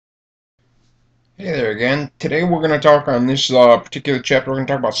Hey there again. Today we're going to talk on this particular chapter. We're going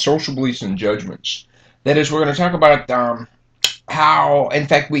to talk about social beliefs and judgments. That is, we're going to talk about how, in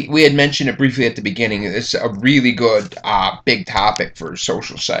fact, we had mentioned it briefly at the beginning. It's a really good big topic for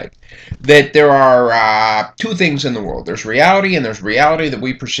social psych. That there are two things in the world. There's reality and there's reality that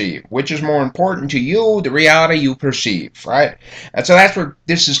we perceive. Which is more important to you, the reality you perceive, right? And so that's what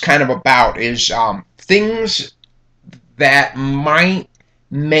this is kind of about, is things that might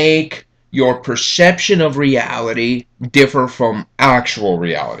make your perception of reality differ from actual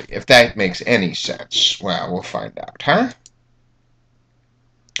reality, if that makes any sense. Well, we'll find out, huh?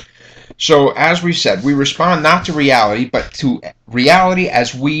 So, as we said, we respond not to reality, but to reality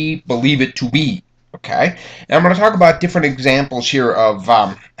as we believe it to be. Okay, and I'm going to talk about different examples here of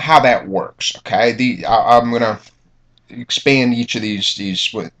how that works. Okay, I'm going to expand each of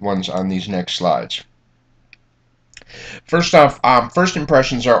these ones on these next slides. First off, first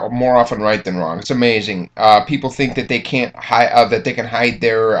impressions are more often right than wrong. It's amazing. People think that they can't hide, that they can hide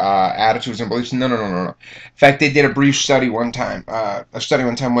their attitudes and beliefs. No, no, no, no, no. In fact, they did a brief study one time.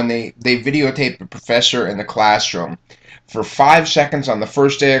 When they videotaped a professor in the classroom for 5 seconds on the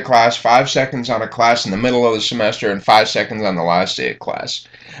first day of class, 5 seconds on a class in the middle of the semester, and 5 seconds on the last day of class.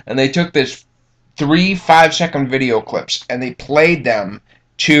 And they took this 3 5-second video clips and they played them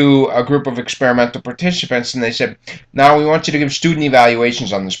to a group of experimental participants, and they said, now we want you to give student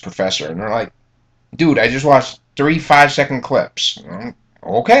evaluations on this professor. And they're like, dude, I just watched 3 5-second clips.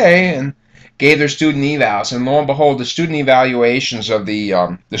 Okay, and gave their student evals, and lo and behold, the student evaluations of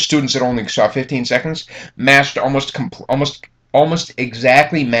the students that only saw 15 seconds matched almost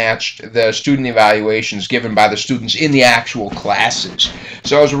exactly matched the student evaluations given by the students in the actual classes.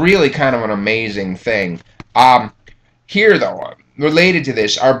 So it was really kind of an amazing thing. Here, though, related to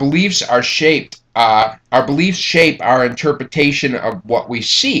this, our beliefs are shaped. Our beliefs shape our interpretation of what we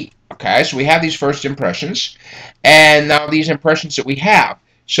see. Okay, so we have these first impressions, and now these impressions that we have.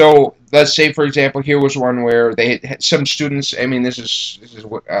 So let's say, for example, here was one where they had some students. I mean, this is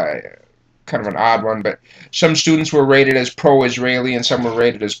kind of an odd one, but some students were rated as pro-Israeli and some were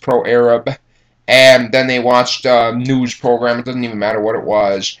rated as pro-Arab. And then they watched a news program. It doesn't even matter what it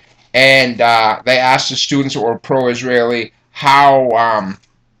was. And they asked the students that were pro-Israeli how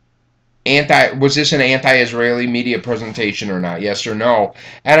was this an anti-Israeli media presentation or not? Yes or no?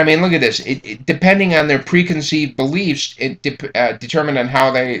 And I mean, look at this. Depending on their preconceived beliefs, it determined on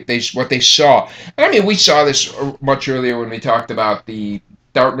how what they saw. And I mean, we saw this much earlier when we talked about the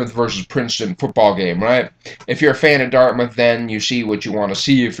Dartmouth versus Princeton football game, right? If you're a fan of Dartmouth, then you see what you want to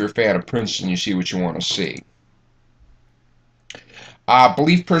see. If you're a fan of Princeton, you see what you want to see.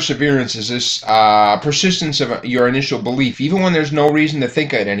 Belief perseverance is this persistence of your initial belief, even when there's no reason to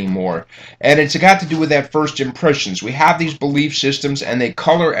think it anymore. And it's got to do with that first impressions. We have these belief systems, and they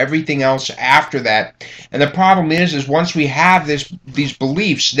color everything else after that. And the problem is once we have these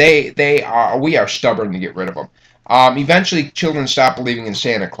beliefs, we are stubborn to get rid of them. Eventually, children stop believing in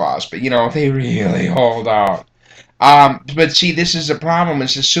Santa Claus, but they really hold out. But see, this is the problem: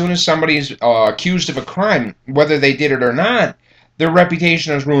 is as soon as somebody is accused of a crime, whether they did it or not, their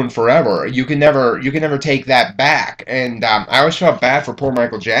reputation is ruined forever. You can never take that back. And I always felt bad for poor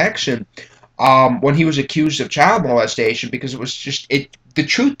Michael Jackson when he was accused of child molestation, because it was just the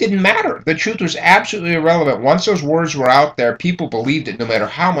truth didn't matter. The truth was absolutely irrelevant. Once those words were out there, people believed it, no matter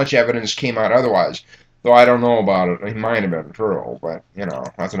how much evidence came out otherwise. Though I don't know about it. He might have been true, but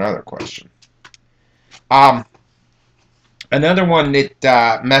that's another question. Another one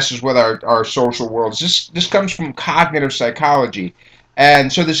that messes with our social worlds. This comes from cognitive psychology,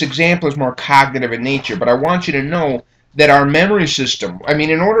 and so this example is more cognitive in nature. But I want you to know that our memory system. I mean,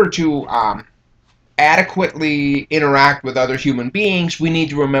 in order to adequately interact with other human beings, we need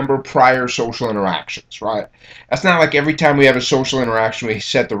to remember prior social interactions, right? That's not like every time we have a social interaction we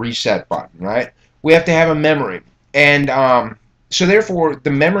set the reset button, right? We have to have a memory, and so therefore, the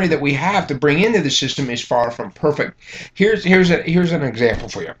memory that we have to bring into the system is far from perfect. Here's an example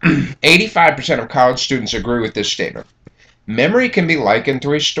for you. 85% of college students agree with this statement. Memory can be likened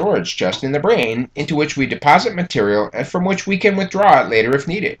to a storage chest in the brain into which we deposit material and from which we can withdraw it later if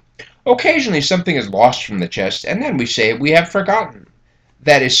needed. Occasionally, something is lost from the chest, and then we say we have forgotten.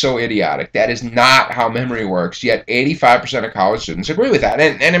 That is so idiotic. That is not how memory works, yet 85% of college students agree with that.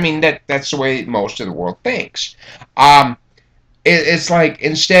 And I mean, that's the way most of the world thinks. It's like,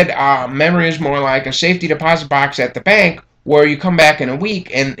 instead, memory is more like a safety deposit box at the bank, where you come back in a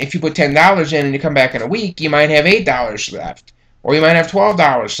week, and if you put $10 in and you come back in a week, you might have $8 left, or you might have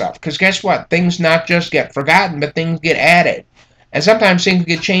 $12 left. Because guess what? Things not just get forgotten, but things get added. And sometimes things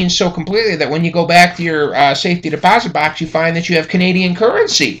get changed so completely that when you go back to your safety deposit box, you find that you have Canadian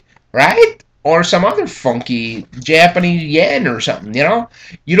currency, right? or some other funky Japanese yen or something, you know?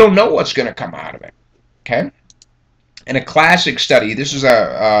 You don't know what's going to come out of it, okay? In a classic study, this is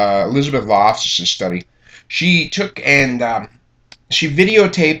a Elizabeth Loftus' study. She took and she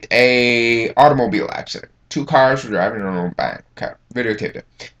videotaped a automobile accident. Two cars were driving on a bank. Okay, videotaped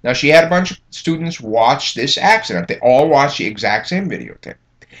it. Now she had a bunch of students watch this accident. They all watched the exact same videotape.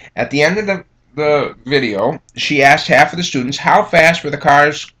 At the end of the video, she asked half of the students how fast were the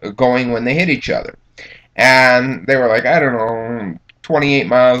cars going when they hit each other. And they were like, I don't know, 28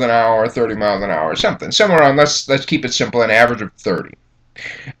 miles an hour, 30 miles an hour, something. Somewhere around, let's keep it simple, an average of 30.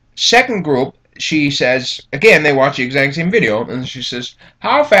 Second group, she says, again, they watch the exact same video, and she says,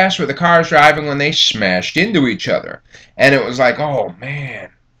 how fast were the cars driving when they smashed into each other? And it was like, oh, man,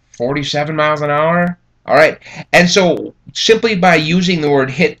 47 miles an hour? All right. And so simply by using the word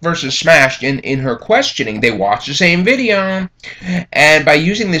hit versus smashed in her questioning, they watched the same video. And by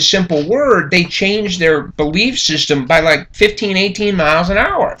using this simple word, they changed their belief system by like 15, 18 miles an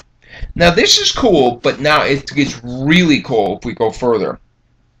hour. Now, this is cool, but now it gets really cool if we go further.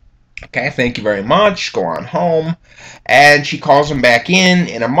 Okay, thank you very much. Go on home. And she calls them back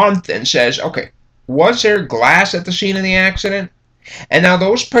in a month and says, okay, was there glass at the scene of the accident? And now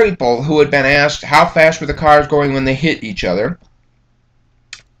those people who had been asked how fast were the cars going when they hit each other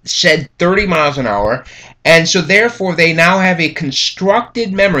said 30 miles an hour, and so therefore they now have a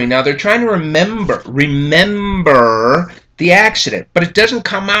constructed memory. Now they're trying to remember the accident, but it doesn't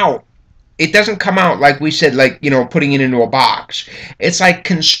come out. It doesn't come out like we said, like, you know, putting it into a box. It's like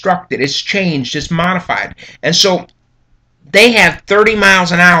constructed, it's changed, it's modified. And so they have 30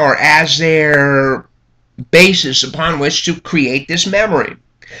 miles an hour as their basis upon which to create this memory.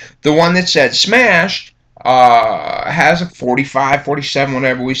 The one that said smashed has a 45, 47,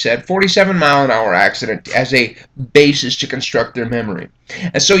 whatever we said, 47 mile an hour accident as a basis to construct their memory.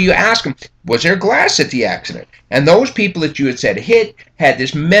 And so you ask them, was there glass at the accident? And those people that you had said hit had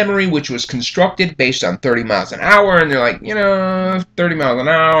this memory which was constructed based on 30 miles an hour, and they're like, you know, 30 miles an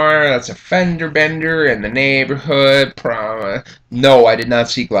hour, that's a fender bender in the neighborhood. No, I did not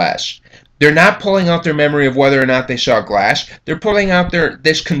see glass. They're not pulling out their memory of whether or not they saw glass. They're pulling out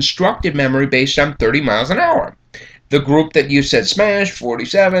this constructed memory based on 30 miles an hour. The group that you said smashed,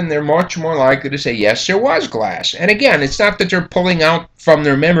 47, they're much more likely to say, yes, there was glass. And again, it's not that they're pulling out from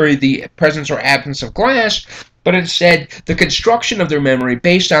their memory the presence or absence of glass, but instead the construction of their memory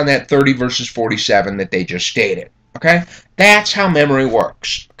based on that 30 versus 47 that they just stated. Okay? That's how memory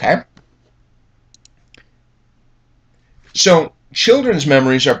works. Okay? So, children's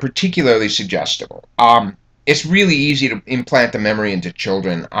memories are particularly suggestible. It's really easy to implant the memory into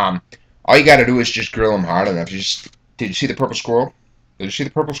children. All you got to do is just grill them hard enough. Did you see the purple squirrel? Did you see the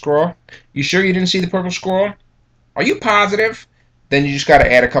purple squirrel? You sure you didn't see the purple squirrel? Are you positive? Then you just got to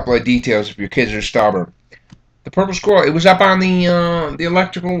add a couple of details if your kids are stubborn. The purple squirrel, it was up on the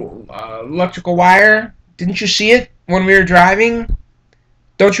electrical wire. Didn't you see it when we were driving?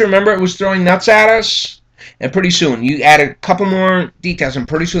 Don't you remember it was throwing nuts at us? And pretty soon, you add a couple more details, and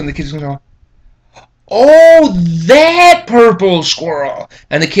pretty soon the kids are going to go, oh, that purple squirrel.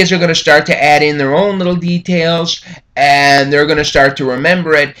 And the kids are going to start to add in their own little details, and they're going to start to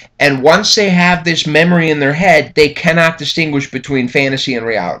remember it. And once they have this memory in their head, they cannot distinguish between fantasy and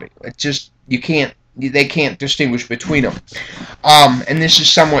reality. It's just, they can't distinguish between them. And this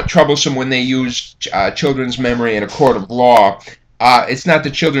is somewhat troublesome when they use children's memory in a court of law. It's not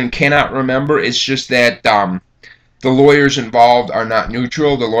that children cannot remember, it's just that the lawyers involved are not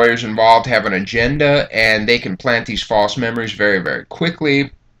neutral. The lawyers involved have an agenda, and they can plant these false memories very, very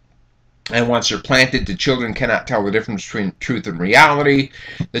quickly. And once they're planted, the children cannot tell the difference between truth and reality.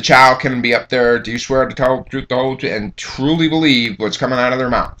 The child can be up there, do you swear to tell the truth, the whole truth, and truly believe what's coming out of their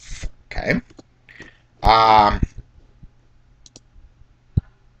mouth. Okay?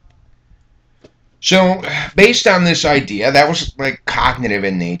 So, based on this idea, that was like cognitive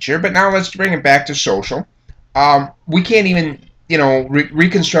in nature, but now let's bring it back to social. We can't even, you know,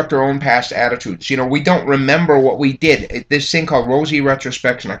 reconstruct our own past attitudes. You know, we don't remember what we did. This thing called rosy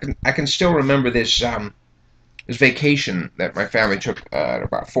retrospection. I can still remember this this vacation that my family took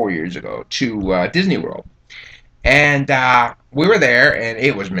about 4 years ago to Disney World, and we were there, and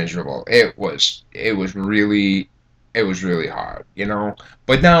it was miserable. It was really hard, you know.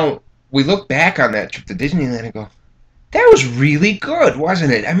 But now we look back on that trip to Disneyland and go, that was really good,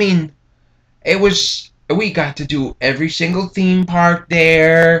 wasn't it? I mean, we got to do every single theme park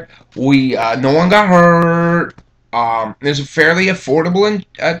there. No one got hurt. It was a fairly affordable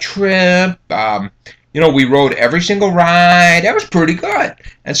trip. You know, we rode every single ride. That was pretty good.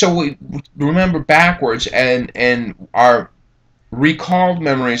 And so we remember backwards, and our recalled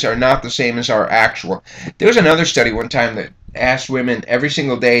memories are not the same as our actual. There was another study one time that asked women every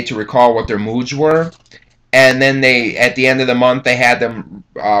single day to recall what their moods were, and then they, at the end of the month, they had them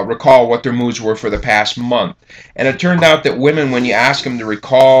recall what their moods were for the past month. And it turned out that women, when you ask them to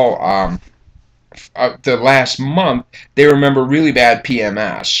recall the last month, they remember really bad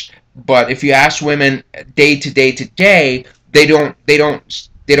PMS. But if you ask women day to day to day, they don't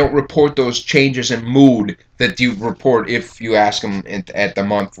report those changes in mood that you report if you ask them at the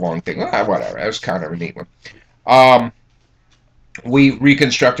month long thing. Whatever. That was kind of a neat one. Um, we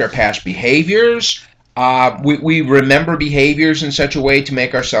reconstruct our past behaviors. We remember behaviors in such a way to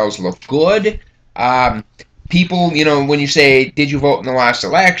make ourselves look good. Um, People, when you say, did you vote in the last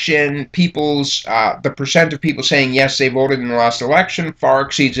election, the percent of people saying yes, they voted in the last election far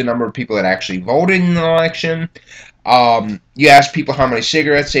exceeds the number of people that actually voted in the election. You ask people how many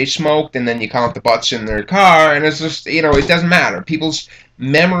cigarettes they smoked, and then you count the butts in their car, and it's just, it doesn't matter. People's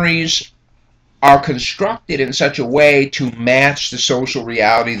memories are constructed in such a way to match the social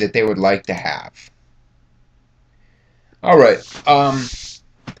reality that they would like to have. All right.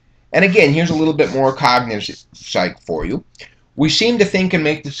 And again, here's a little bit more cognitive psych for you. We seem to think and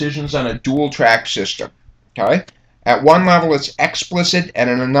make decisions on a dual-track system. Okay. At one level, it's explicit, and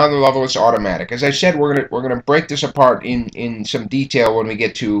at another level, it's automatic. As I said, we're gonna break this apart in some detail when we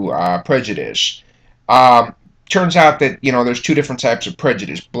get to prejudice. Turns out that there's two different types of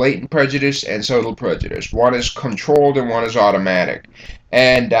prejudice: blatant prejudice and subtle prejudice. One is controlled and one is automatic.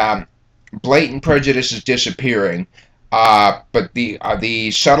 And blatant prejudice is disappearing, but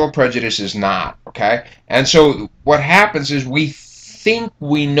the subtle prejudice is not. Okay, and so what happens is we think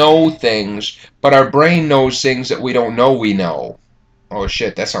we know things, but our brain knows things that we don't know we know. Oh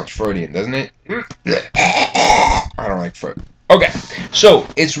shit, that sounds Freudian, doesn't it? I don't like Freud. Okay, so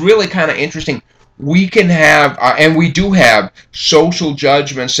it's really kind of interesting. We can have, and we do have, social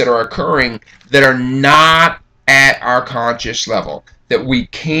judgments that are occurring that are not at our conscious level, that we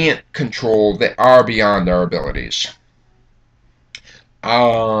can't control, that are beyond our abilities.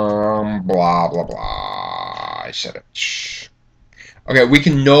 Blah, blah, blah. I said it. Okay, we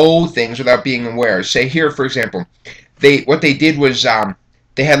can know things without being aware. Say here, for example, what they did was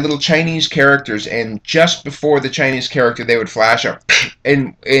they had little Chinese characters, and just before the Chinese character, they would flash up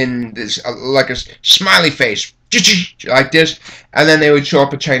in this like a smiley face, like this, and then they would show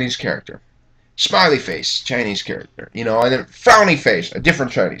up a Chinese character, smiley face, Chinese character, and then frowny face, a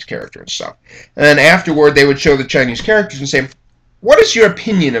different Chinese character and stuff. And then afterward, they would show the Chinese characters and say, "What is your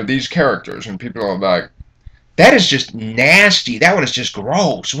opinion of these characters?" And people are like, "That is just nasty. That one is just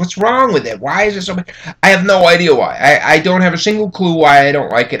gross. What's wrong with it? Why is it so bad?" I have no idea why. I don't have a single clue why I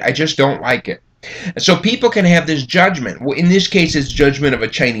don't like it. I just don't like it. And so people can have this judgment. In this case, it's judgment of a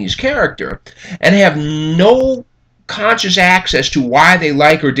Chinese character, and have no conscious access to why they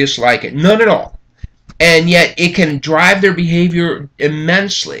like or dislike it. None at all. And yet it can drive their behavior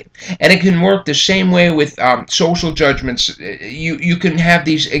immensely. And it can work the same way with social judgments. You can have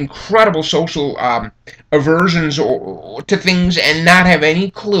these incredible social aversions to things and not have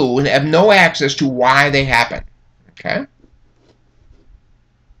any clue and have no access to why they happen. Okay?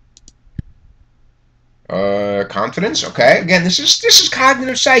 Confidence. Okay. Again, this is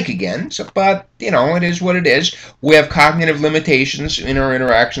cognitive psych again. So, but it is what it is. We have cognitive limitations in our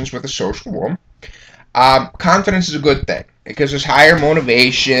interactions with the social world. Confidence is a good thing because it's higher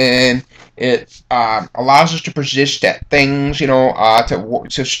motivation. It allows us to persist at things,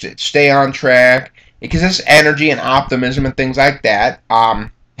 to stay on track. It gives us energy and optimism and things like that.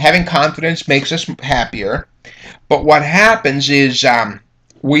 Having confidence makes us happier. But what happens is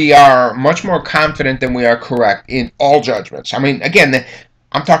we are much more confident than we are correct in all judgments. I mean, again,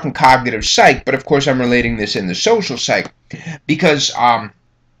 I'm talking cognitive psych, but of course I'm relating this in the social psych because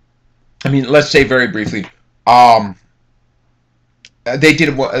let's say very briefly,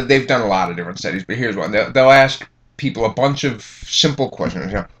 they've done a lot of different studies, but here's one. They'll ask people a bunch of simple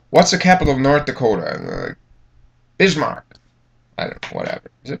questions. What's the capital of North Dakota? And they're like, Bismarck. I don't know, whatever.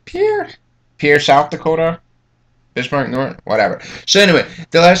 Is it Pierre? Pierre, South Dakota? Bismarck, North? Whatever. So anyway,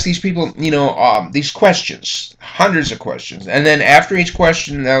 they'll ask these people, these questions, hundreds of questions. And then after each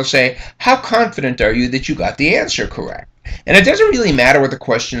question, they'll say, how confident are you that you got the answer correct? And it doesn't really matter what the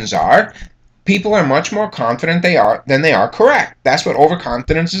questions are. People are much more confident than they are correct. That's what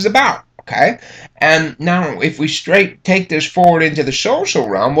overconfidence is about. Okay? And now, if we take this forward into the social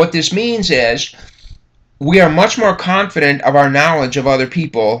realm, what this means is we are much more confident of our knowledge of other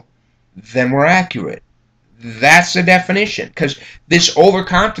people than we're accurate. That's the definition, because this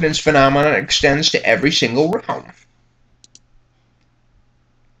overconfidence phenomenon extends to every single realm.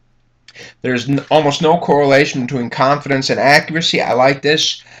 There's almost no correlation between confidence and accuracy. I like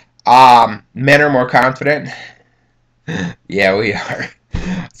this. Men are more confident. Yeah, we are.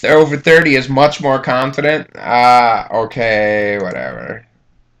 Over 30 is much more confident. Okay, whatever.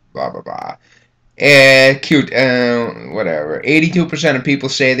 Blah, blah, blah. Cute. Whatever. 82% of people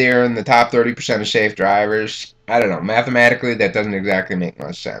say they're in the top 30% of safe drivers. I don't know. Mathematically, that doesn't exactly make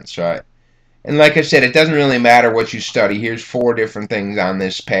much sense, right? And like I said, it doesn't really matter what you study. Here's 4 different things on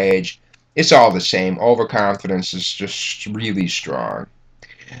this page. It's all the same. Overconfidence is just really strong.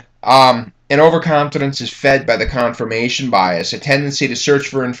 And overconfidence is fed by the confirmation bias, a tendency to search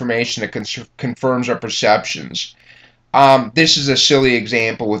for information that confirms our perceptions. This is a silly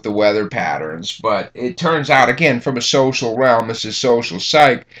example with the weather patterns, but it turns out, again, from a social realm, this is social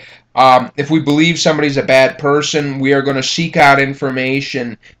psych. If we believe somebody's a bad person, we are going to seek out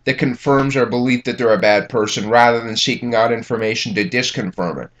information that confirms our belief that they're a bad person rather than seeking out information to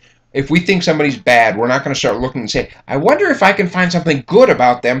disconfirm it. If we think somebody's bad, we're not going to start looking and say, I wonder if I can find something good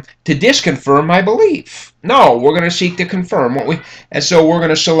about them to disconfirm my belief. No, we're going to seek to confirm what we, and so we're going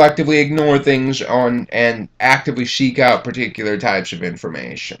to selectively ignore things and actively seek out particular types of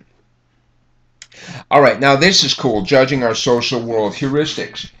information. All right, now this is cool, judging our social world.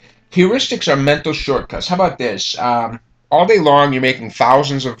 Heuristics. Heuristics are mental shortcuts. How about this? All day long, you're making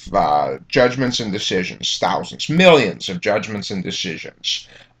thousands of judgments and decisions. Thousands, millions of judgments and decisions.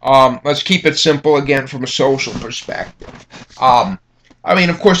 Let's keep it simple again from a social perspective. I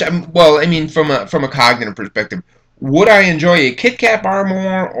mean, of course, from a cognitive perspective, would I enjoy a Kit Kat bar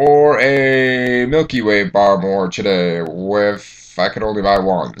more or a Milky Way bar more today if I could only buy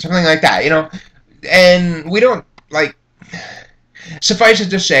one? Something like that, you know? And we don't, like... Suffice it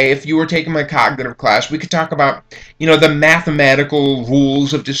to say, if you were taking my cognitive class, we could talk about, you know, the mathematical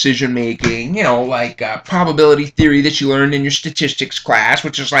rules of decision making, you know, like probability theory that you learned in your statistics class,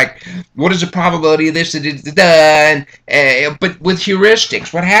 which is like, what is the probability of this? But with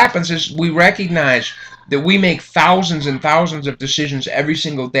heuristics, what happens is we recognize that we make thousands and thousands of decisions every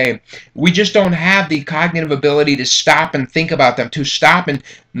single day. We just don't have the cognitive ability to stop and think about them, to stop and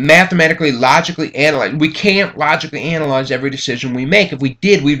mathematically, logically analyze. We can't logically analyze every decision we make. If we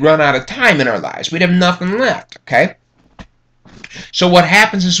did, we'd run out of time in our lives. We'd have nothing left, okay? So what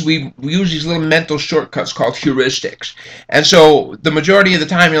happens is we use these little mental shortcuts called heuristics. And so the majority of the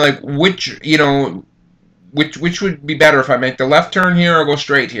time you're like, which would be better if I make the left turn here or go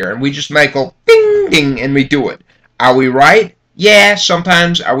straight here? And we just might go ding, ding, and we do it. Are we right? Yeah,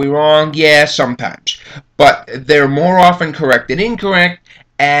 sometimes. Are we wrong? Yeah, sometimes. But they're more often correct than incorrect,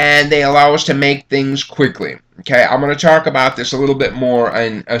 and they allow us to make things quickly. Okay, I'm going to talk about this a little bit more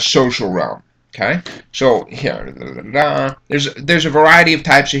in a social realm. Okay, so here, there's a variety of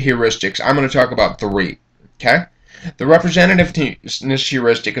types of heuristics. I'm going to talk about 3. Okay. The representativeness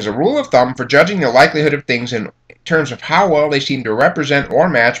heuristic is a rule of thumb for judging the likelihood of things in terms of how well they seem to represent or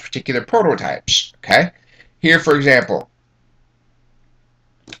match particular prototypes. Okay? Here, for example,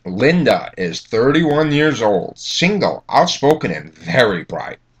 Linda is 31 years old, single, outspoken, and very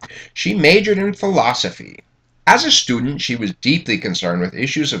bright. She majored in philosophy. As a student, she was deeply concerned with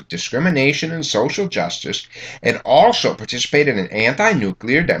issues of discrimination and social justice, and also participated in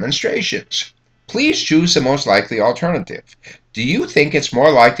anti-nuclear demonstrations. Please choose the most likely alternative. Do you think it's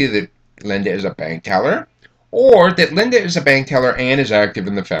more likely that Linda is a bank teller, or that Linda is a bank teller and is active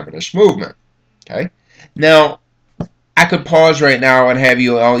in the feminist movement? Okay. Now, I could pause right now and have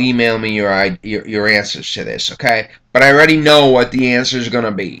you all email me your answers to this, okay? But I already know what the answer is going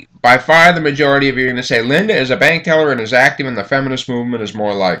to be. By far, the majority of you are going to say Linda is a bank teller and is active in the feminist movement is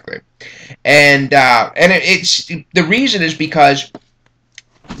more likely. And it's the reason is because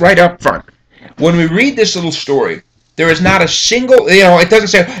right up front, when we read this little story, there is not a single, it doesn't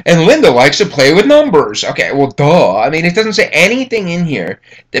say, and Linda likes to play with numbers. Okay, well, duh. I mean, it doesn't say anything in here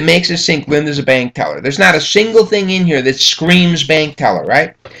that makes us think Linda's a bank teller. There's not a single thing in here that screams bank teller,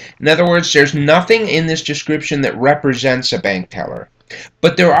 right? In other words, there's nothing in this description that represents a bank teller.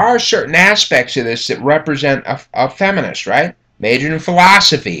 But there are certain aspects of this that represent a feminist, right? Majored in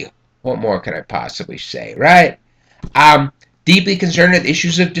philosophy. What more could I possibly say, right? Deeply concerned with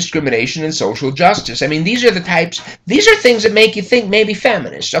issues of discrimination and social justice. I mean, these are things that make you think maybe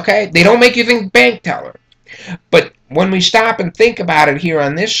feminist, okay? They don't make you think bank teller. But when we stop and think about it here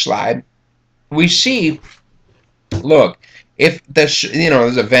on this slide, we see, look, if there's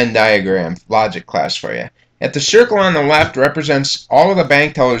a Venn diagram, logic class for you. If the circle on the left represents all of the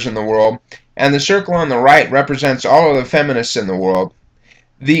bank tellers in the world, and the circle on the right represents all of the feminists in the world,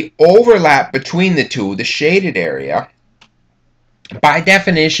 the overlap between the two, the shaded area, by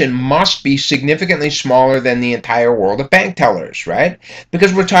definition, must be significantly smaller than the entire world of bank tellers, right?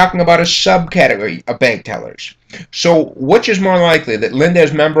 Because we're talking about a subcategory of bank tellers. So, which is more likely, that Linda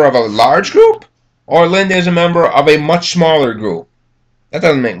is a member of a large group, or Linda is a member of a much smaller group? That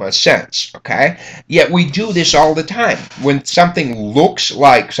doesn't make much sense, okay? Yet we do this all the time. When something looks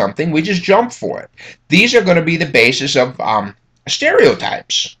like something, we just jump for it. These are going to be the basis of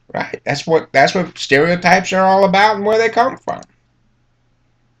stereotypes, right? That's what stereotypes are all about and where they come from.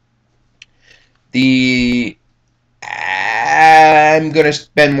 I'm going to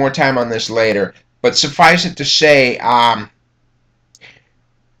spend more time on this later, but suffice it to say,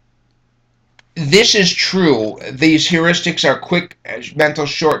 this is true. These heuristics are quick mental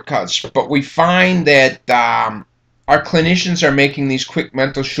shortcuts, but we find that our clinicians are making these quick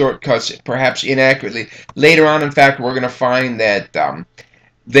mental shortcuts perhaps inaccurately. Later on, in fact, we're going to find that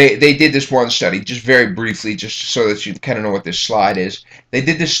they did this one study, just very briefly, just so that you kind of know what this slide is. They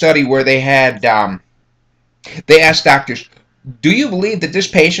did this study where they had, they asked doctors, do you believe that this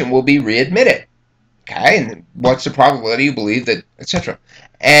patient will be readmitted? Okay, and what's the probability you believe that, etc.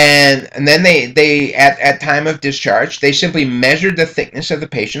 And then they at time of discharge, they simply measured the thickness of the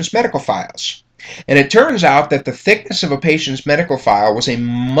patient's medical files. And it turns out that the thickness of a patient's medical file was a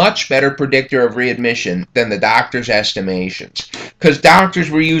much better predictor of readmission than the doctor's estimations. Because doctors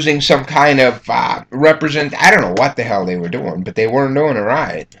were using some kind of I don't know what the hell they were doing, but they weren't doing it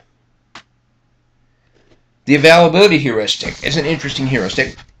right. The availability heuristic is an interesting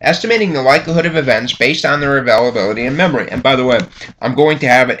heuristic, estimating the likelihood of events based on their availability and memory. And by the way, I'm going to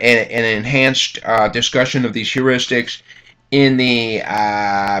have an enhanced discussion of these heuristics in the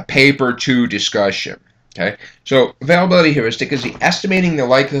paper 2 discussion. Okay, so availability heuristic is the estimating the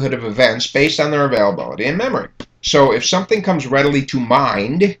likelihood of events based on their availability and memory. So if something comes readily to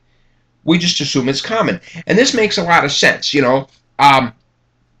mind, we just assume it's common. And this makes a lot of sense, you know.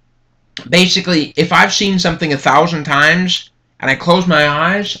 Basically, if I've seen something 1,000 times and I close my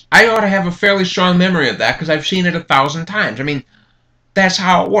eyes, I ought to have a fairly strong memory of that because I've seen it 1,000 times. I mean, that's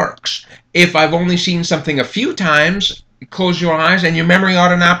how it works. If I've only seen something a few times, close your eyes and your memory ought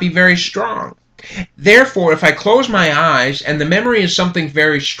to not be very strong. Therefore, if I close my eyes and the memory is something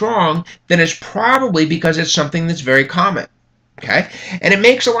very strong, then it's probably because it's something that's very common. Okay? And it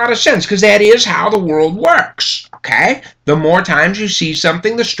makes a lot of sense because that is how the world works. Okay? The more times you see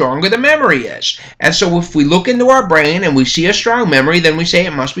something, the stronger the memory is. And so if we look into our brain and we see a strong memory, then we say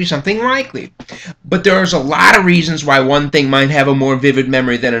it must be something likely. But there's a lot of reasons why one thing might have a more vivid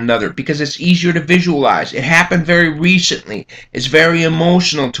memory than another, because it's easier to visualize. It happened very recently. It's very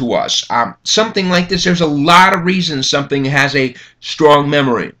emotional to us. Something like this, there's a lot of reasons something has a strong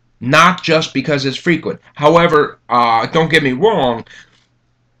memory. Not just because it's frequent. However, don't get me wrong,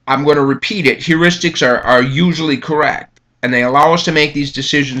 I'm going to repeat it. Heuristics are usually correct, and they allow us to make these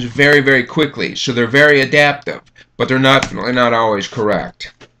decisions very, very quickly. So they're very adaptive, but they're not always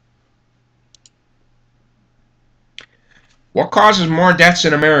correct. What causes more deaths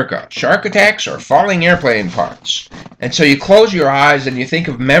in America? Shark attacks or falling airplane parts? And so you close your eyes and you think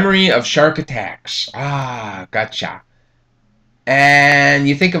of memory of shark attacks. Ah, gotcha. And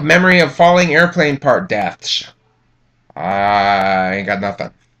you think of memory of falling airplane part deaths. I ain't got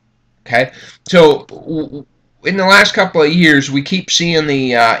nothing. Okay? So, in the last couple of years, we keep seeing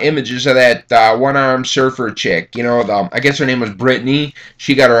the images of that one-armed surfer chick. You know, I guess her name was Brittany.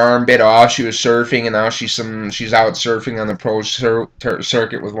 She got her arm bit off. She was surfing, and now she's out surfing on the pro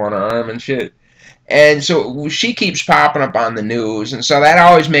circuit with one arm and shit. And so she keeps popping up on the news, and so that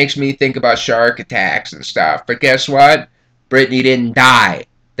always makes me think about shark attacks and stuff. But guess what? Brittany didn't die.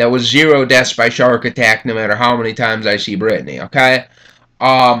 There was 0 deaths by shark attack no matter how many times I see Brittany, okay?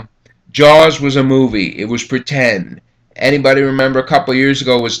 Jaws was a movie. It was pretend. Anybody remember a couple years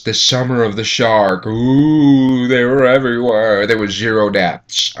ago was The Summer of the Shark? Ooh, they were everywhere. There was 0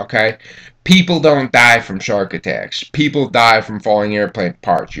 deaths, okay? People don't die from shark attacks. People die from falling airplane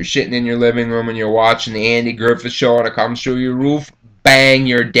parts. You're sitting in your living room and you're watching the Andy Griffith Show and it comes through your roof. Bang,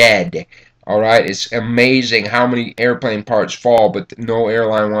 you're dead. Alright, it's amazing how many airplane parts fall, but no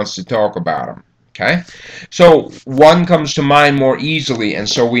airline wants to talk about them. Okay? So, one comes to mind more easily, and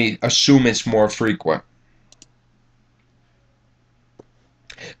so we assume it's more frequent.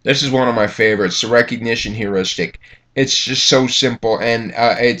 This is one of my favorites, the recognition heuristic. It's just so simple, and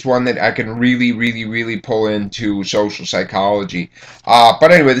it's one that I can really pull into social psychology.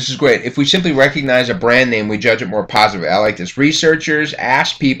 But anyway, this is great. If we simply recognize a brand name, we judge it more positively. I like this. Researchers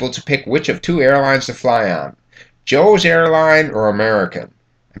ask people to pick which of 2 airlines to fly on. Joe's Airline or American?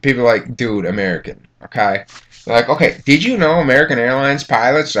 And people are like, dude, American. Okay? They're like, okay, did you know American Airlines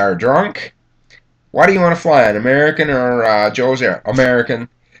pilots are drunk? Why do you want to fly on American or Joe's Air? American.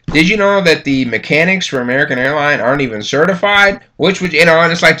 Did you know that the mechanics for American Airlines aren't even certified? Which would,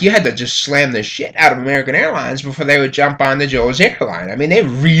 and it's like you had to just slam the shit out of American Airlines before they would jump on the Joe's Airline. I mean, they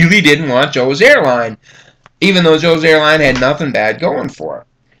really didn't want Joe's Airline, even though Joe's Airline had nothing bad going for it.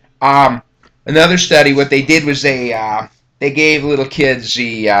 Another study, what they did was they gave little kids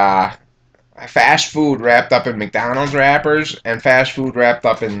the fast food wrapped up in McDonald's wrappers and fast food wrapped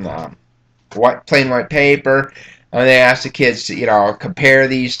up in plain white paper. And they asked the kids to, compare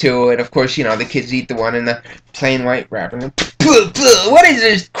these two. And, of course, the kids eat the one in the plain white wrapper. And, what is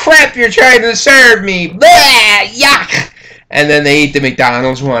this crap you're trying to serve me? Blah, yuck! And then they eat the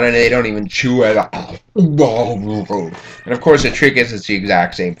McDonald's one, and they don't even chew it. And, of course, the trick is it's the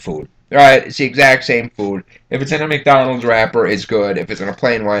exact same food. Right? It's the exact same food. If it's in a McDonald's wrapper, it's good. If it's in a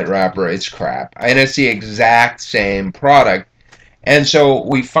plain white wrapper, it's crap. And it's the exact same product. And so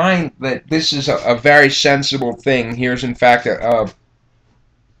we find that this is a very sensible thing. Here's, in fact, a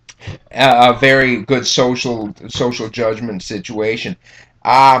very good social judgment situation.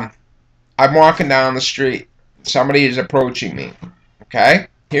 I'm walking down the street. Somebody is approaching me. Okay?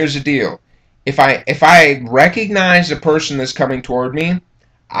 Here's the deal. If I recognize the person that's coming toward me,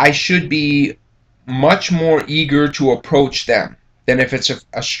 I should be much more eager to approach them than if it's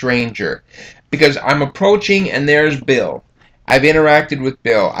a stranger. Because I'm approaching and there's Bill. I've interacted with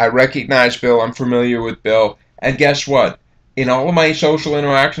Bill. I recognize Bill. I'm familiar with Bill. And guess what? In all of my social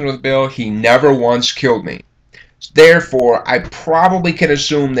interactions with Bill, he never once killed me. Therefore, I probably can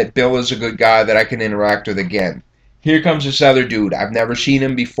assume that Bill is a good guy that I can interact with again. Here comes this other dude. I've never seen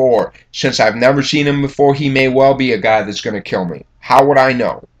him before. Since I've never seen him before, he may well be a guy that's going to kill me. How would I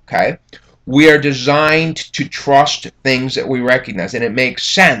know? Okay? We are designed to trust things that we recognize, and it makes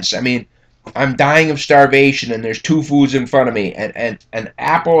sense. I mean, I'm dying of starvation, and there's two foods in front of me, an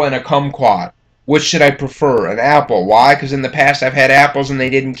apple and a kumquat. Which should I prefer? An apple. Why? Because in the past I've had apples and they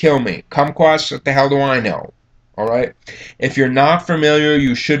didn't kill me. Kumquats, what the hell do I know? Alright? If you're not familiar,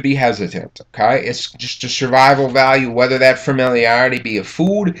 you should be hesitant. Okay? It's just a survival value, whether that familiarity be a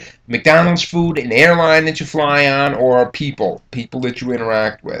food, McDonald's food, an airline that you fly on, or people that you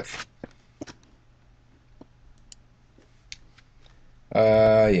interact with.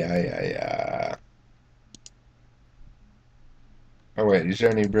 Yeah. Oh, wait, is there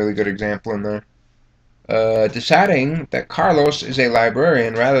any really good example in there? Deciding that Carlos is a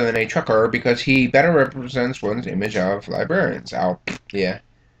librarian rather than a trucker because he better represents one's image of librarians. Yeah.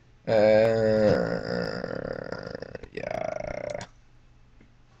 Yeah.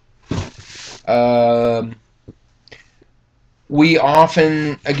 We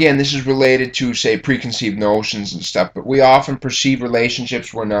often, again, this is related to, say, preconceived notions and stuff, but we often perceive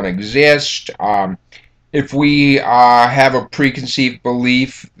relationships where none exist. If we have a preconceived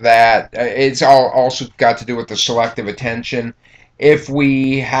belief that it's also got to do with the selective attention. If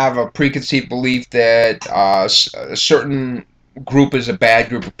we have a preconceived belief that a certain group is a bad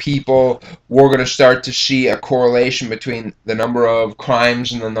group of people, we're going to start to see a correlation between the number of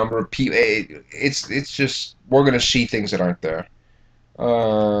crimes and the number of people. It's just, we're going to see things that aren't there.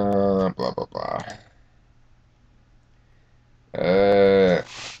 Blah, blah, blah.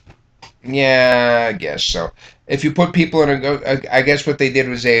 Yeah, I guess so. If you put people in I guess what they did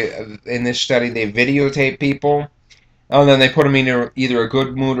was in this study, they videotape people, and then they put them in either a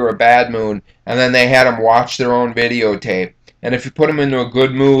good mood or a bad mood, and then they had them watch their own videotape. And if you put them into a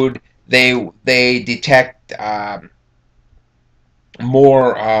good mood, they detect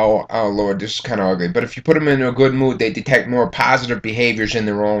more, oh Lord, this is kind of ugly, but if you put them into a good mood, they detect more positive behaviors in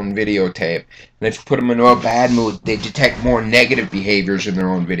their own videotape. And if you put them into a bad mood, they detect more negative behaviors in their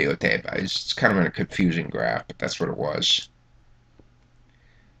own videotape. It's kind of a confusing graph, but that's what it was.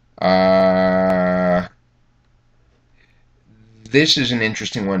 This is an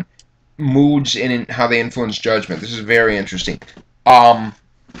interesting one. Moods and how they influence judgment. This is very interesting. Well,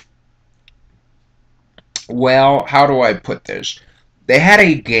 how do I put this? They had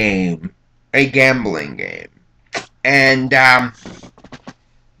a gambling game, and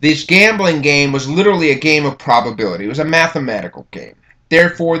this gambling game was literally a game of probability. It was a mathematical game.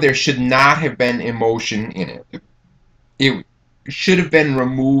 Therefore, there should not have been emotion in it. It should have been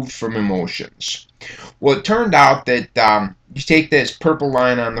removed from emotions. Well, it turned out that you take this purple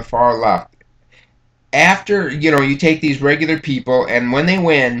line on the far left. After, you take these regular people, and when they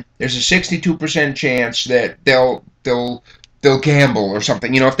win, there's a 62% chance that they'll gamble or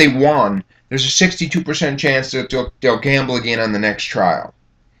something. If they won, there's a 62% chance that they'll gamble again on the next trial.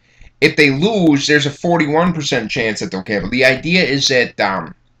 If they lose, there's a 41% chance that they'll gamble. The idea is that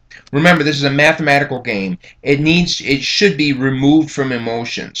Remember, this is a mathematical game. It should be removed from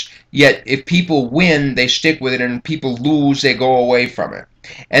emotions. Yet, if people win, they stick with it, and people lose, they go away from it.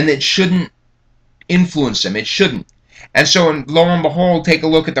 And it shouldn't influence them. It shouldn't. And so, lo and behold, take a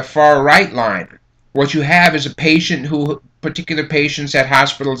look at the far right line. What you have is a patient particular patients at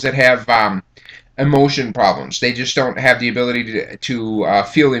hospitals that have emotion problems. They just don't have the ability to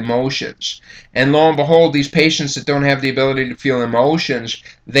feel emotions. And lo and behold, these patients that don't have the ability to feel emotions,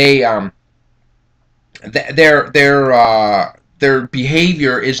 their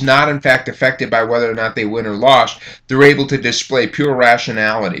behavior is not in fact affected by whether or not they win or lost. They're able to display pure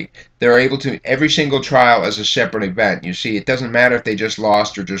rationality. They're able to, every single trial as a separate event. You see, it doesn't matter if they just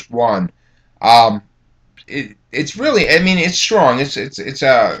lost or just won. It's really, I mean, it's strong. It's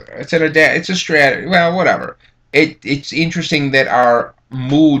a strategy. Well, whatever. It's interesting that our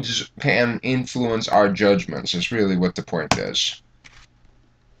moods can influence our judgments. Is really what the point is.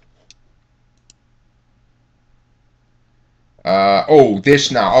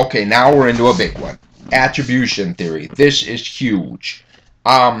 This now. Okay, now we're into a big one. Attribution theory. This is huge.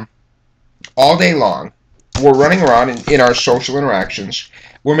 All day long, we're running around in our social interactions.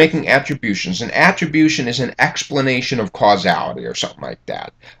 We're making attributions. An attribution is an explanation of causality or something like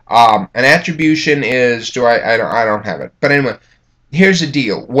that. An attribution is, I don't have it. But anyway, here's the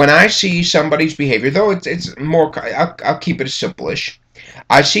deal. When I see somebody's behavior, though it's more, I'll keep it simplish.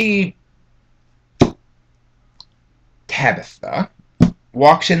 I see Tabitha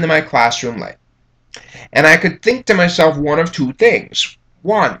walks into my classroom late. And I could think to myself one of two things.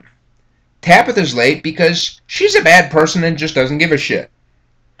 One, Tabitha's late because she's a bad person and just doesn't give a shit.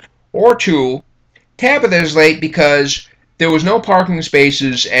 Or two, Tabitha is late because there was no parking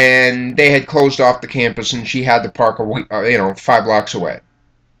spaces and they had closed off the campus and she had to park 5 blocks away.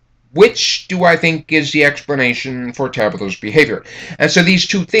 Which do I think is the explanation for Tabitha's behavior? And so these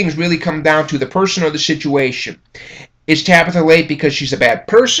two things really come down to the person or the situation. Is Tabitha late because she's a bad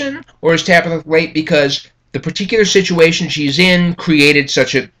person, or is Tabitha late because the particular situation she's in created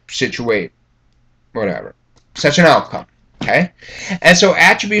such a situation, such an outcome? Okay? And so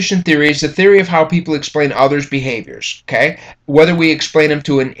attribution theory is the theory of how people explain others' behaviors. Okay? Whether we explain them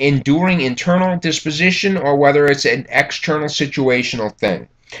to an enduring internal disposition or whether it's an external situational thing.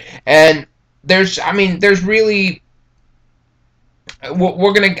 And there's really, I'm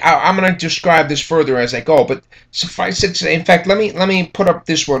gonna describe this further as I go, but suffice it to say, in fact, let me put up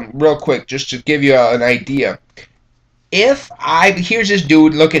this one real quick just to give you an idea. Here's this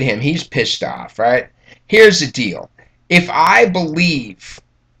dude, look at him, he's pissed off, right? Here's the deal. If I believe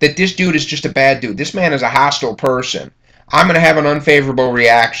that this dude is just a bad dude, this man is a hostile person, I'm going to have an unfavorable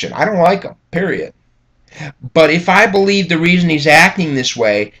reaction. I don't like him, period. But if I believe the reason he's acting this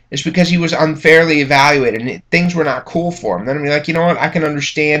way is because he was unfairly evaluated and things were not cool for him, then I'm like, you know what, I can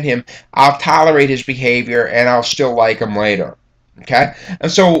understand him, I'll tolerate his behavior, and I'll still like him later. Okay?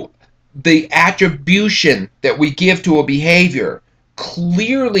 And so the attribution that we give to a behavior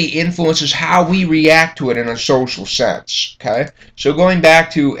clearly influences how we react to it in a social sense. Okay? So going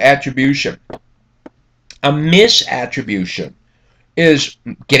back to attribution, a misattribution is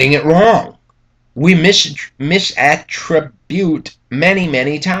getting it wrong. We misattribute many,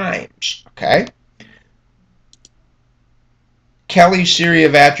 many times. Okay? Kelly's theory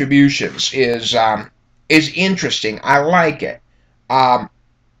of attributions is interesting. I like it.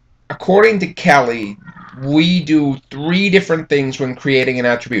 According to Kelly, we do 3 different things when creating an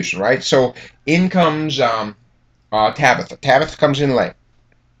attribution, right? So in comes Tabitha. Tabitha comes in late.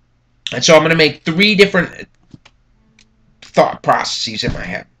 And so I'm going to make 3 different thought processes in my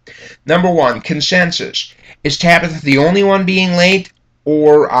head. Number 1, consensus. Is Tabitha the only one being late,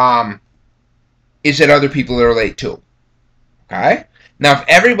 or is it other people that are late too? Okay? Now, if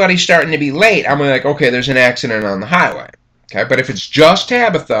everybody's starting to be late, I'm like, okay, there's an accident on the highway. Okay? But if it's just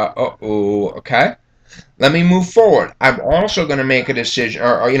Tabitha, okay? Let me move forward. I'm also going to make a decision,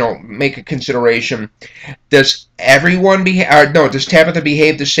 or make a consideration. Does does Tabitha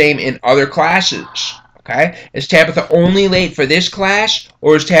behave the same in other classes? Okay? Is Tabitha only late for this class,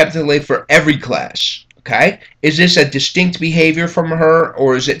 or is Tabitha late for every class? Okay? Is this a distinct behavior from her,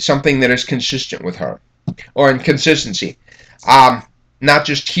 or is it something that is consistent with her? Or in consistency. Not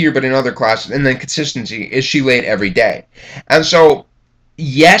just here, but in other classes. And then consistency. Is she late every day? And so,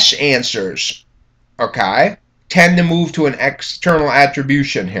 yes answers, okay, tend to move to an external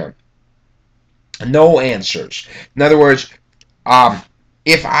attribution here. No answers. In other words,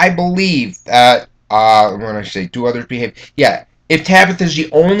 if I believe that, when I say do others behave, yeah, if Tabitha's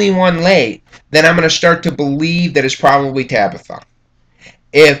the only one late, then I'm going to start to believe that it's probably Tabitha.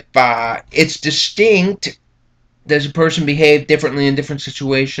 If it's distinct, Does a person behave differently in different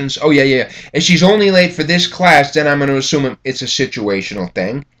situations? Oh, yeah, yeah. If she's only late for this class, then I'm going to assume it's a situational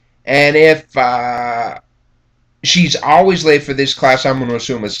thing. And if she's always late for this class, I'm going to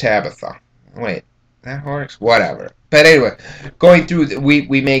assume it's Tabitha. Wait, that works? Whatever. But anyway, going through,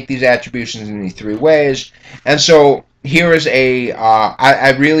 we make these attributions in these three ways. And so here is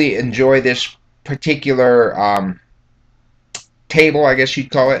I really enjoy this particular table, I guess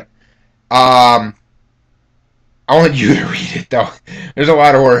you'd call it. I want you to read it, though. There's a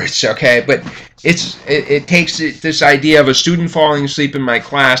lot of words, okay? But it takes this idea of a student falling asleep in my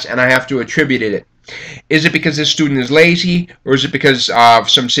class, and I have to attribute it. Is it because this student is lazy, or is it because of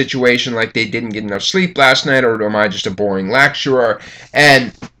some situation like they didn't get enough sleep last night, or am I just a boring lecturer?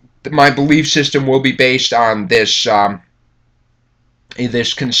 And my belief system will be based on this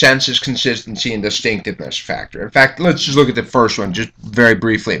this consensus, consistency, and distinctiveness factor. In fact, let's just look at the first one just very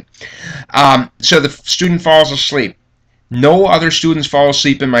briefly. So the student falls asleep. No other students fall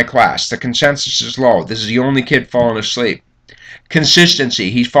asleep in my class. The consensus is low. This is the only kid falling asleep. Consistency.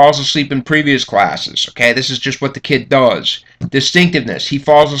 He falls asleep in previous classes. Okay, this is just what the kid does. Distinctiveness. He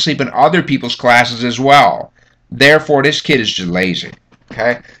falls asleep in other people's classes as well. Therefore, this kid is just lazy.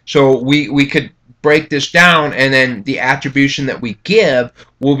 Okay, so we could break this down, and then the attribution that we give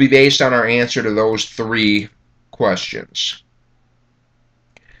will be based on our answer to those three questions.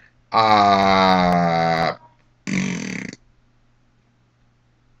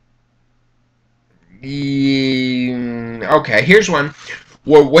 Okay, here's one.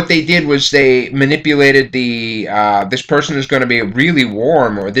 Well, what they did was they manipulated the this person is going to be really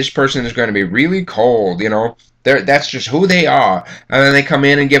warm, or this person is going to be really cold, you know. That's just who they are. And then they come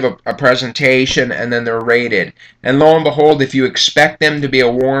in and give a presentation, and then they're rated. And lo and behold, if you expect them to be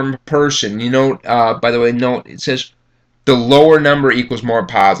a warm person, you know, by the way, note, it says the lower number equals more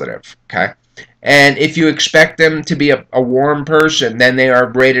positive, okay? And if you expect them to be a warm person, then they are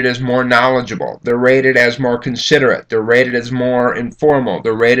rated as more knowledgeable. They're rated as more considerate. They're rated as more informal.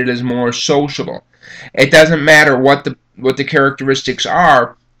 They're rated as more sociable. It doesn't matter what the characteristics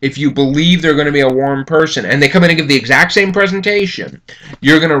are. If you believe they're going to be a warm person and they come in and give the exact same presentation,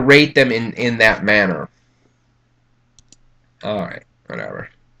 you're going to rate them in that manner. All right, whatever.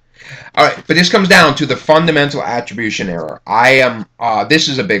 All right, but this comes down to the fundamental attribution error. This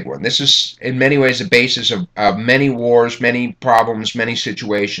is a big one. This is, in many ways, the basis of many wars, many problems, many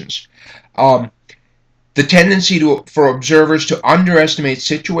situations. The tendency for observers to underestimate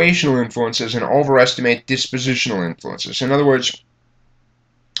situational influences and overestimate dispositional influences. In other words,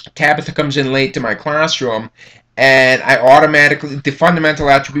 Tabitha comes in late to my classroom, and the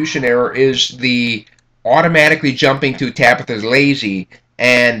fundamental attribution error is the automatically jumping to Tabitha's lazy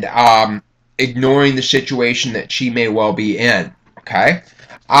and ignoring the situation that she may well be in. Okay,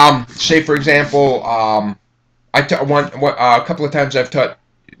 say for example, a couple of times I've taught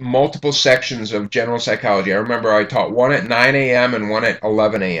multiple sections of general psychology. I remember I taught one at 9 a.m. and one at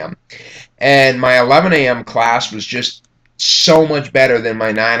 11 a.m. And my 11 a.m. class was just so much better than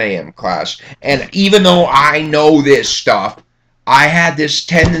my 9 a.m. class. And even though I know this stuff, I had this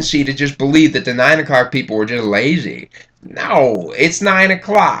tendency to just believe that the 9 o'clock people were just lazy. No, it's 9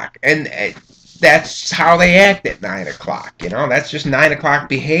 o'clock. And that's how they act at 9 o'clock. You know, that's just 9 o'clock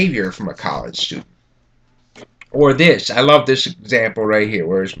behavior from a college student. Or this. I love this example right here.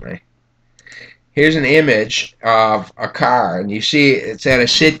 Where's my... Here's an image of a car, and you see it's at a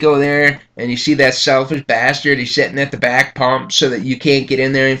Citgo there, and you see that selfish bastard. He's sitting at the back pump so that you can't get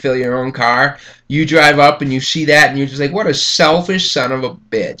in there and fill your own car. You drive up and you see that, and you're just like, what a selfish son of a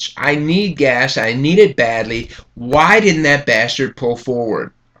bitch. I need gas. I need it badly. Why didn't that bastard pull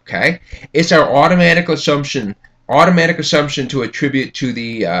forward? Okay? It's our automatic assumption to attribute to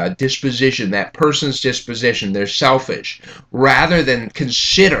the disposition, that person's disposition. They're selfish, rather than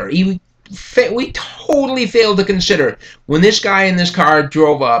consider. We totally failed to consider when this guy in this car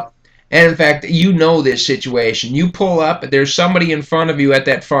drove up, and in fact, you know this situation. You pull up, there's somebody in front of you at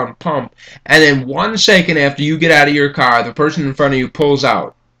that front pump, and then 1 second after you get out of your car, the person in front of you pulls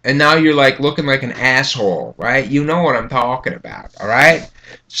out. And now you're like looking like an asshole, right? You know what I'm talking about, all right?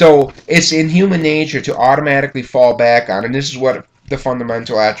 So it's in human nature to automatically fall back on, and this is what the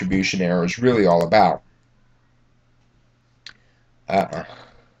fundamental attribution error is really all about.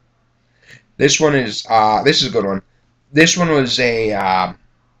 This one is this is a good one. This one was they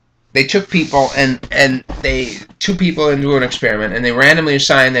took people and two people into an experiment, and they randomly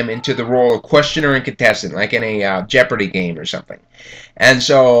assigned them into the role of questioner and contestant, like in a Jeopardy game or something. And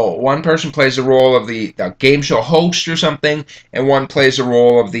so one person plays the role of the game show host or something, and one plays the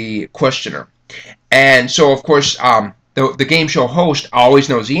role of the questioner. And so, of course, the game show host always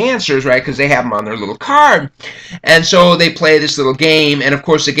knows the answers, right? Because they have them on their little card. And so they play this little game, and of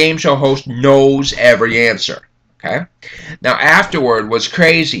course the game show host knows every answer. Okay? Now afterward, what's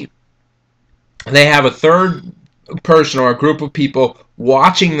crazy, they have a third person or a group of people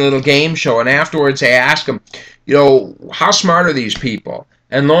watching the little game show, and afterwards they ask them, you know, how smart are these people?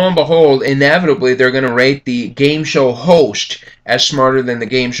 And lo and behold, inevitably they're going to rate the game show host as smarter than the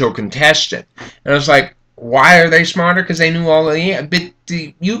game show contestant. And it's like, why are they smarter? Because they knew all of the answers.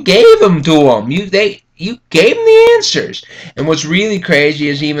 But you gave them to them. You gave them the answers. And what's really crazy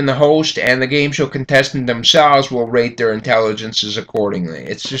is even the host and the game show contestant themselves will rate their intelligences accordingly.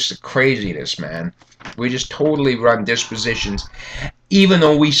 It's just craziness, man. We just totally run dispositions. Even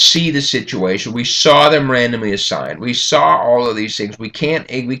though we see the situation, we saw them randomly assigned. We saw all of these things. We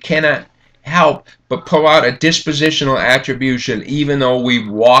cannot help but pull out a dispositional attribution even though we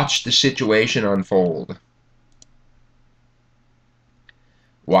watched the situation unfold.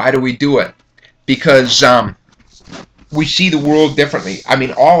 Why do we do it? Because we see the world differently. I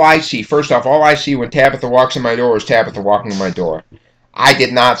mean, all I see, first off, all I see when Tabitha walks in my door is Tabitha walking in my door. I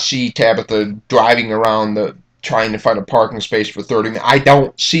did not see Tabitha driving around trying to find a parking space for 30 minutes. I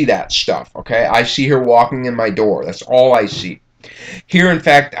don't see that stuff, okay? I see her walking in my door. That's all I see. Here, in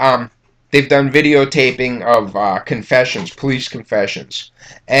fact, they've done videotaping of confessions, police confessions.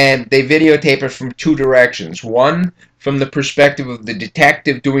 And they videotape it from two directions. One from the perspective of the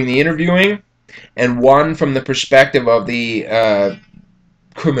detective doing the interviewing, and one from the perspective of the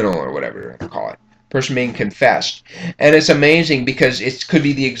criminal, or whatever you're going to call it, person being confessed. And it's amazing because it could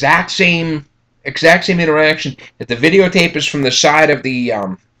be the exact same interaction. If the videotape is from the side of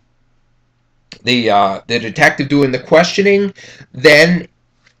the detective doing the questioning, then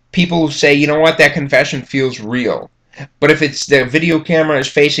people say, you know what, that confession feels real. But if it's the video camera is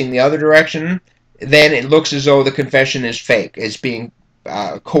facing the other direction, then it looks as though the confession is fake. It's being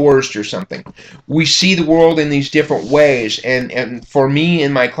coerced or something. We see the world in these different ways, and for me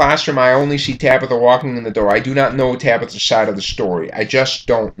in my classroom, I only see Tabitha walking in the door. I do not know Tabitha's side of the story. I just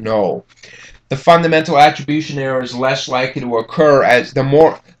don't know. The fundamental attribution error is less likely to occur as the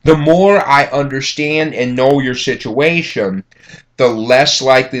more I understand and know your situation, the less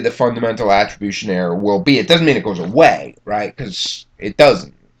likely the fundamental attribution error will be. It doesn't mean it goes away, right? Because it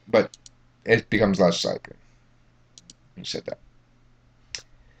doesn't, but it becomes less likely. You said that.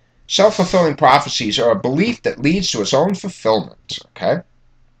 Self-fulfilling prophecies are a belief that leads to its own fulfillment, okay?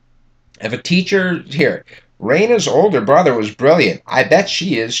 If a teacher, here, Raina's older brother was brilliant. I bet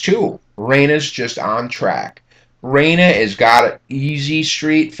she is too. Raina's just on track. Raina has got an easy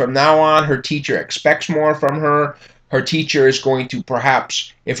street. From now on, her teacher expects more from her. Her teacher is going to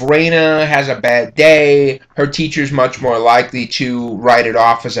perhaps, if Raina has a bad day, her teacher is much more likely to write it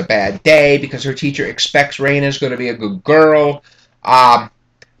off as a bad day because her teacher expects Raina is going to be a good girl.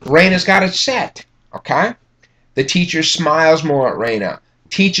 Raina's got it set, okay? The teacher smiles more at Raina,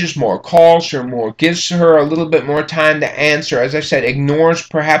 teaches more, calls her more, gives her a little bit more time to answer. As I said, ignores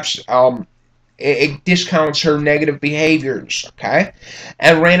perhaps, it discounts her negative behaviors, okay?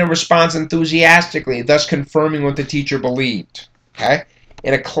 And Raina responds enthusiastically, thus confirming what the teacher believed, okay?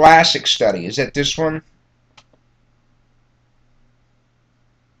 In a classic study, is that this one?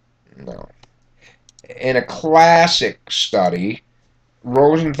 No. In a classic study,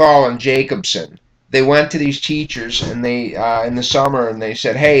 Rosenthal and Jacobson, they went to these teachers and they in the summer, and they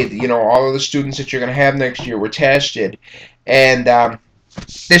said, hey, you know, all of the students that you're going to have next year were tested, and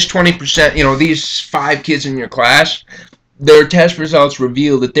this 20%, you know, these 5 kids in your class, their test results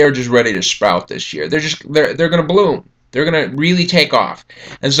reveal that they're just ready to sprout this year. They're going to bloom. They're going to really take off.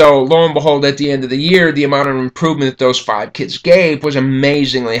 And so, lo and behold, at the end of the year, the amount of improvement that those 5 kids gave was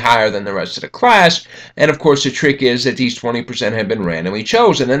amazingly higher than the rest of the class. And, of course, the trick is that these 20% have been randomly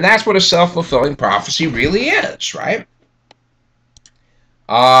chosen. And that's what a self-fulfilling prophecy really is, right?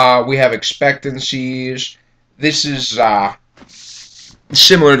 We have expectancies. This is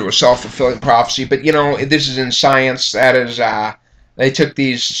similar to a self-fulfilling prophecy, but, you know, this is in science. That is... they took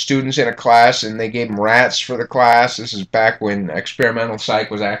these students in a class and they gave them rats for the class. This is back when experimental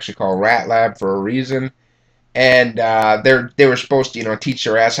psych was actually called Rat Lab for a reason. And they were supposed to, you know, teach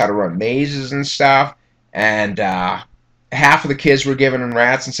their rats how to run mazes and stuff. And half of the kids were given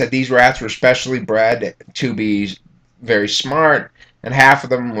rats and said these rats were specially bred to be very smart. And half of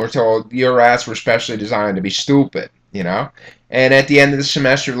them were told your rats were specially designed to be stupid, you know. And at the end of the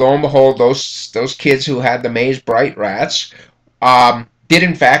semester, lo and behold, those kids who had the maze bright rats did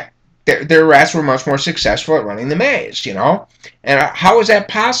in fact, their rats were much more successful at running the maze, you know? And how is that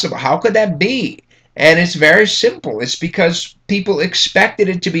possible? How could that be? And it's very simple. It's because people expected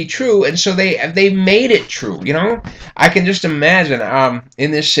it to be true, and so they made it true. You know, I can just imagine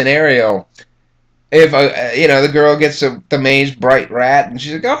in this scenario, if the girl gets the maze bright rat, and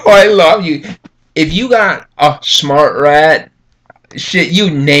she's like, "Oh, I love you." If you got a smart rat, shit, you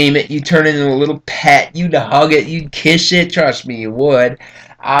name it, you turn it into a little pet, you'd hug it, you'd kiss it. Trust me, you would.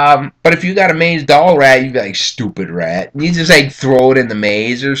 But if you got a maze doll rat, you'd be like, "Stupid rat." You just like throw it in the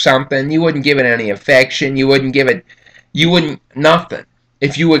maze or something. You wouldn't give it any affection. You wouldn't nothing.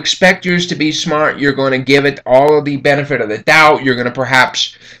 If you expect yours to be smart, you're going to give it all of the benefit of the doubt. You're going to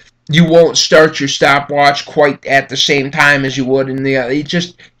you won't start your stopwatch quite at the same time as you would in the other.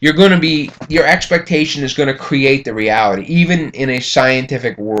 Your expectation is going to create the reality, even in a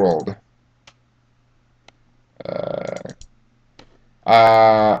scientific world.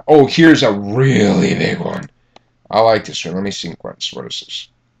 Oh, here's a really big one. I like this one. Let me sequence. What is this?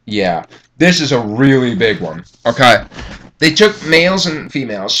 Yeah, this is a really big one. Okay. They took males and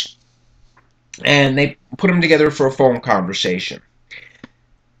females, and they put them together for a phone conversation.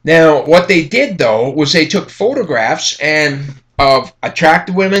 Now, what they did, though, was they took photographs of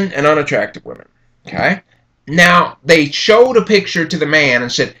attractive women and unattractive women. Okay? Now, they showed a picture to the man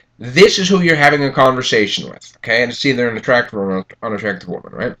and said, "This is who you're having a conversation with." Okay? And it's either an attractive or an unattractive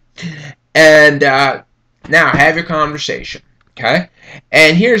woman, right? And now, have your conversation. Okay?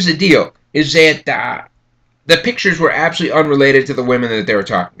 And here's the deal, is that the pictures were absolutely unrelated to the women that they were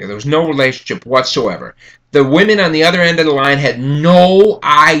talking to. There was no relationship whatsoever. The women on the other end of the line had no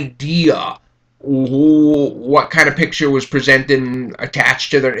idea what kind of picture was presented and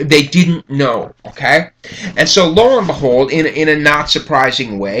attached to their... They didn't know, okay? And so, lo and behold, in a not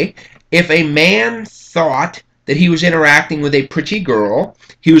surprising way, if a man thought that he was interacting with a pretty girl,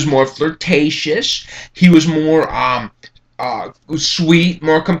 he was more flirtatious, he was more sweet,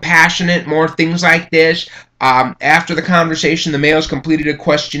 more compassionate, more things like this. After the conversation, the males completed a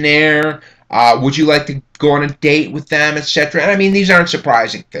questionnaire. Would you like to go on a date with them, etc.? And I mean, these aren't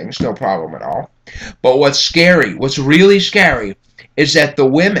surprising things, no problem at all. But what's really scary, is that the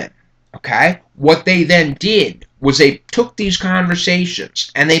women, okay, what they then did was they took these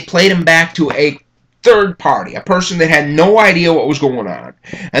conversations and they played them back to a third party, a person that had no idea what was going on,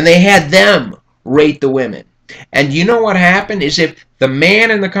 and they had them rate the women. And you know what happened is, if the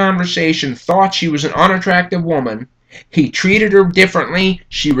man in the conversation thought she was an unattractive woman, he treated her differently,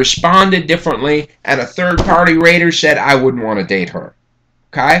 she responded differently, and a third-party rater said, "I wouldn't want to date her."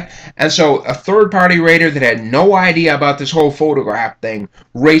 Okay? And so a third-party rater that had no idea about this whole photograph thing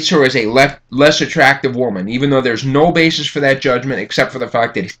rates her as a less attractive woman, even though there's no basis for that judgment except for the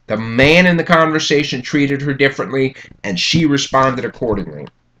fact that the man in the conversation treated her differently, and she responded accordingly.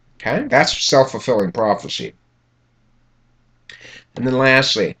 Okay? That's self-fulfilling prophecy. And then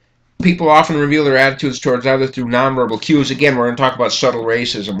lastly, people often reveal their attitudes towards others through nonverbal cues. Again, we're going to talk about subtle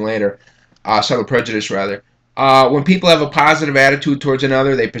racism later. Subtle prejudice, rather. When people have a positive attitude towards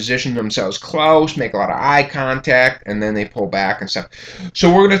another, they position themselves close, make a lot of eye contact, and then they pull back and stuff. So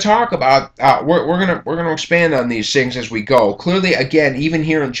we're going to talk about, we're going to expand on these things as we go. Clearly, again, even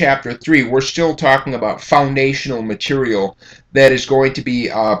here in Chapter 3, we're still talking about foundational material that is going to be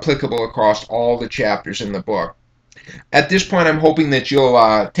applicable across all the chapters in the book. At this point, I'm hoping that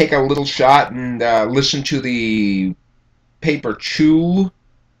you'll take a little shot and listen to the Paper 2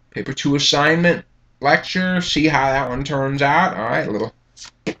 assignment lecture, see how that one turns out. All right, a little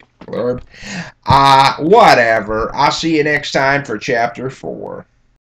blurb. Whatever. I'll see you next time for Chapter 4.